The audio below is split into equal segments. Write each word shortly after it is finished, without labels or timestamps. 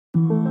Do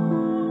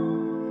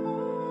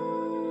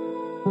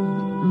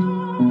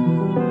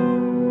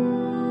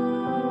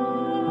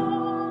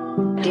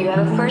you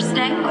have a first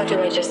name, or do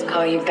I just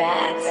call you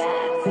Babs?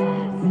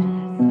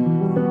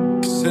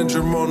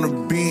 Syndrome on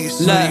the beat,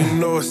 so you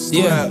know it's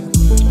slap.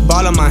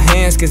 Ball in my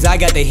hands, cause I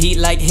got the heat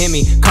like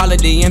HIMMY. Call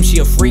it DM, she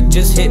a freak,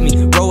 just hit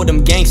me. Roll with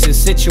them gangsters,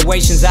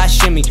 situations I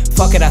shimmy.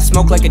 Fuck it, I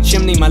smoke like a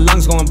chimney. My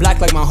lungs going black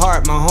like my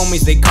heart. My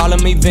homies, they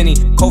calling me Vinny.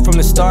 Cold from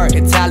the start,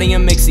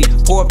 Italian mixy.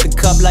 Pour up the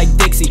cup like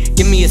Dixie.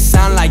 Give me a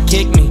sign like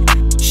kick me.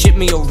 Ship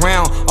me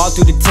around, all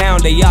through the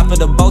town. They yacht for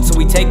the boat, so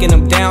we taking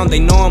them down. They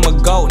know I'm a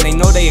goat, and they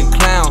know they a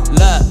clown.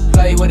 Look,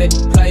 play with it,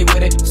 stay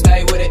with it,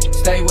 stay with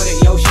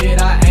it. Yo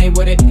shit, I ain't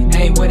with it,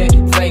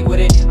 fake with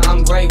it.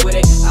 I'm great with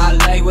it, I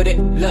lay with it.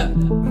 Look,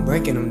 I'm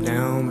breaking them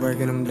down,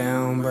 breaking them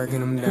down,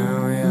 breaking them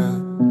down, yeah.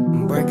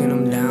 I'm breaking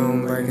them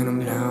down, breaking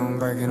them down,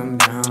 breaking them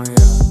down, yeah.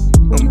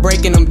 I'm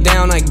breaking them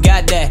down, I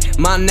got that.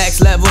 My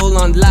next level,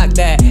 unlock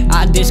that.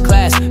 I dish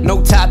class,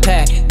 no top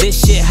hat.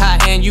 This shit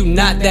hot and you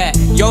not that.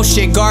 Yo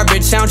shit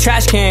garbage, sound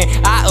trash can.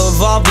 I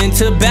evolved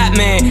into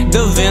Batman.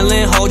 The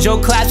villain, hold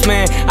your claps,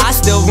 man. I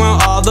still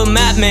run all the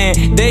map,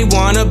 man. They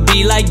wanna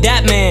be like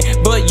that, man.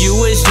 But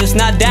you is just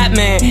not that,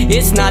 man.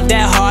 It's not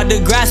that hard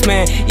to grasp,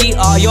 man. Eat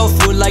all your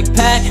food like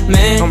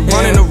Pac-Man. I'm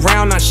running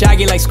around, not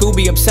shaggy like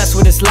Scooby. Obsessed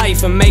with this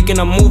life and making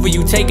a movie.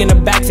 You taking the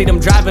backseat, I'm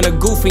driving a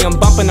goofy. I'm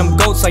bumping them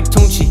goats like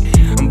Tunchi.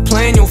 I'm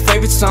playing your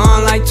favorite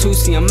song like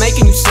Tootsie. I'm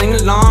making you sing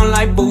along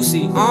like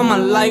Boosie. All my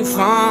life,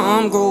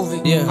 I'm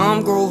groovy, yeah,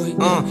 I'm groovy.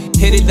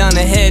 Hit it on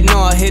the head, no,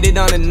 I hit it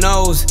on the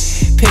nose.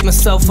 Pick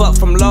myself up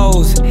from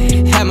lows.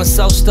 Had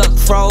myself stuck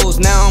froze.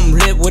 Now I'm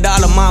lit with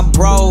all of my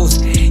bros.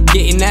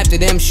 Getting after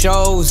them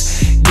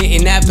shows.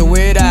 Getting after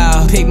Weird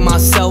Al. Pick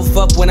myself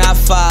up when I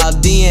file.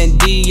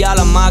 D&D, all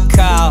of my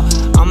cow.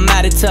 I'm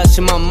out of touch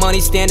and my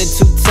money standing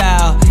too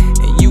tall.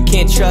 And you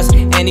can't trust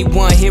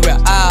anyone here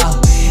at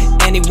all.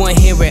 Anyone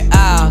here at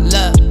all,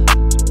 look.